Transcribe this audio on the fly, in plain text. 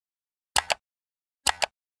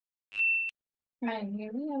Right, here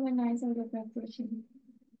we have a nice algebra equation.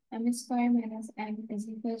 M square minus n is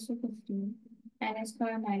equals to 15. N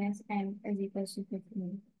square minus n is equals to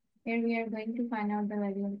 15. Here we are going to find out the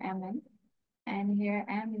value of mn, and here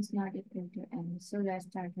m is not equal to n. So let's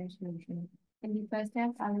start our solution. In the first step,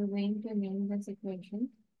 I will going to name this equation.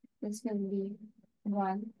 This will be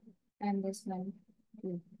 1 and this one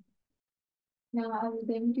 2. Now I will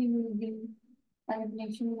going to use the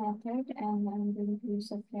elimination method, and I'm going to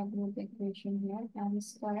subtract with the equation here. M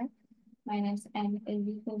square minus n is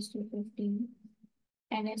equals to 15.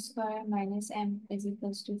 N square minus m is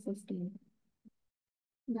equals to 15.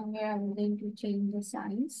 Now here I'm going to change the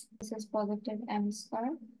signs. This is positive m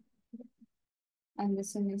square, and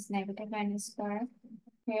this one is negative n square.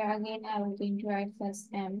 Here again I will going to write first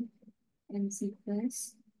m in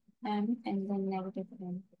sequence, m and then negative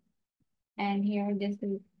m. And here this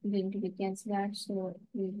will going to be cancelled out, so it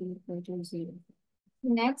will be equal to 0.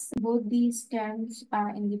 Next, both these terms are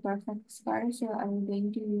in the perfect square, so I'm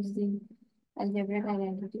going to use the algebraic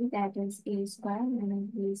identity, that is a square minus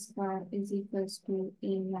b square is equals to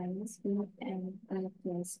a minus b and a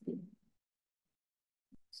plus b.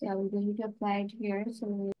 So I'm going to apply it here.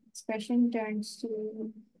 So expression turns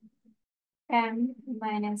to m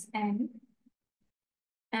minus n,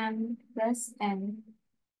 m plus n,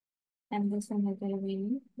 and this one is the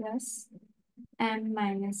remaining plus m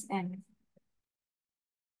minus n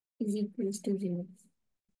is equals to 0.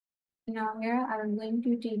 Now here I'm going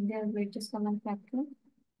to take the greatest common factor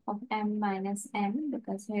of m minus n,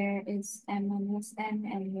 because here is m minus n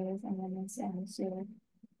and here is m minus n. So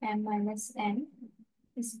m minus n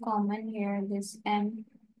is common here. This m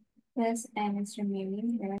plus n is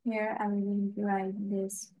remaining here. Here I'm going to write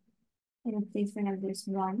this in replacement of this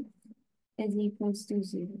 1 is equals to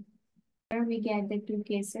 0. Here we get the two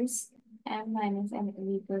cases. M minus n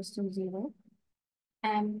is equals to 0.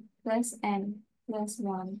 M plus n plus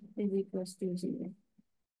 1 is equals to 0.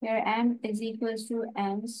 Here m is equals to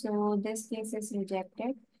n, so this case is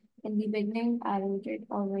rejected. In the beginning, I wrote it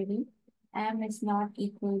already. M is not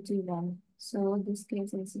equal to 1, so this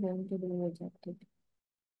case is going to be rejected.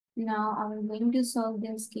 Now I'm going to solve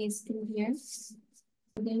this case 2 here.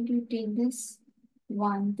 I'm going to take this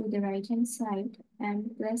 1 to the right hand side, and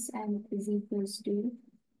plus n is equals to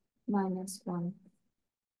minus 1.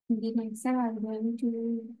 In the next step, I'm going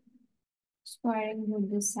to squaring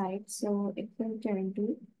with this side, so it will turn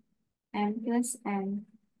to m plus n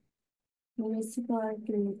raised to power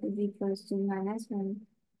 2 is equals to minus 1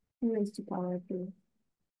 raised to power 2.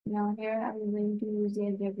 Now here I'm going to use the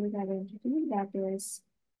algebraic identity, that is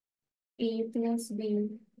a plus b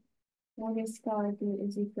raised to power 2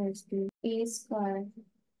 is equals to a square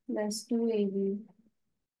plus 2ab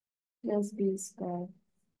plus b square.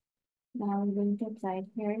 Now I'm going to apply it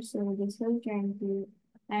here, so this will turn to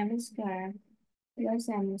m square plus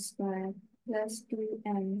m square plus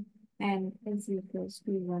 2m and is equals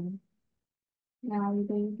to 1. Now we're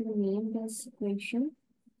going to name this equation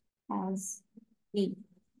as A.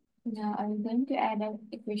 Now I'm going to add up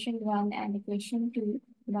equation 1 and equation 2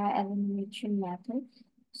 by elimination method.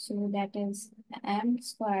 So that is m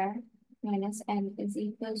square minus n is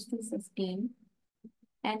equals to 15.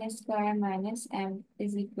 N square minus m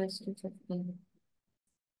is equals to 15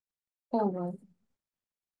 over.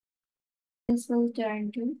 This will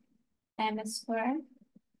turn to m square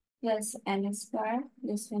plus n square,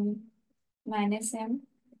 this one minus m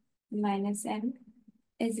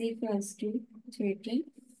is equals to 30.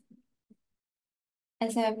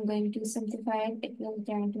 As I'm going to simplify it, it will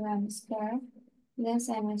turn to m square plus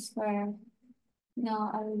m square.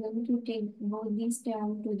 Now I'm going to take both these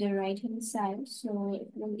terms to the right hand side, so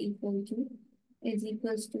it will equal to is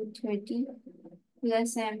equals to 30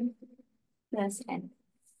 plus m plus n.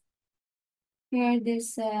 Here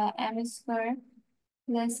this m square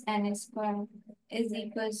plus n square is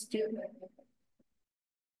equals to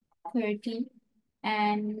 30,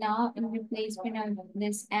 and now in replacement of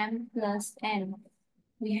this m plus n,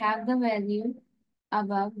 we have the value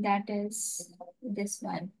above, that is this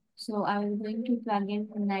one. So I will going to plug in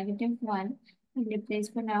negative 1 in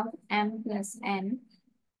replacement of m plus n.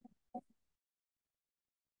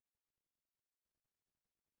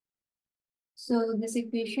 So this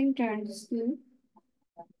equation turns to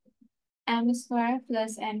m square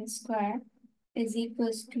plus n square is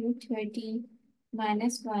equals to 30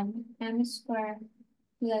 minus 1 m square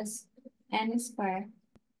plus n square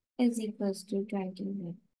is equals to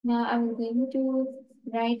 29. Now I'm going to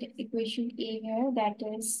write equation A here, that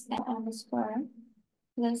is m square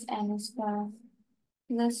plus n square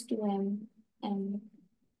plus 2m and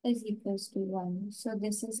is equals to 1. So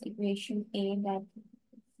this is equation A that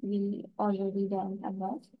we already done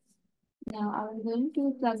above. Now I'm going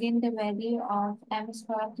to plug in the value of m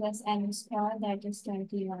square plus n square, that is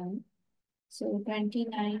 29. So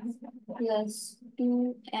 29 plus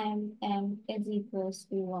 2mn is equals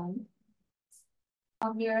to 1.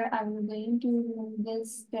 Now here I'm going to move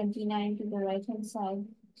this 29 to the right hand side.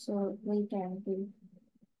 So it will turn to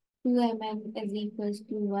 2mn is equals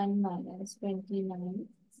to 1 minus 29.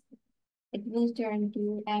 It will turn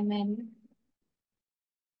to mn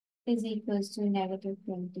is equals to negative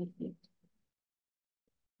 28.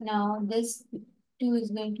 Now this 2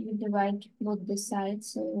 is going to be divided both the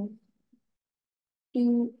sides. So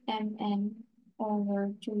 2mn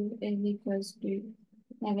over 2 is equals to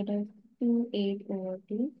negative 28 over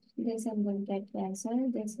 2. This and will get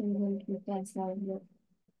cancelled. This is going to cancel with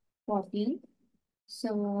 14.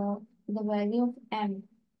 So the value of m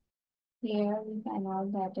here we find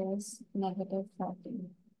out that is negative 14.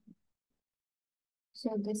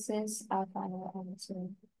 So this is our final answer.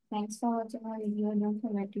 Thanks for watching our video. Don't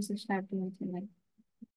forget to subscribe to my channel.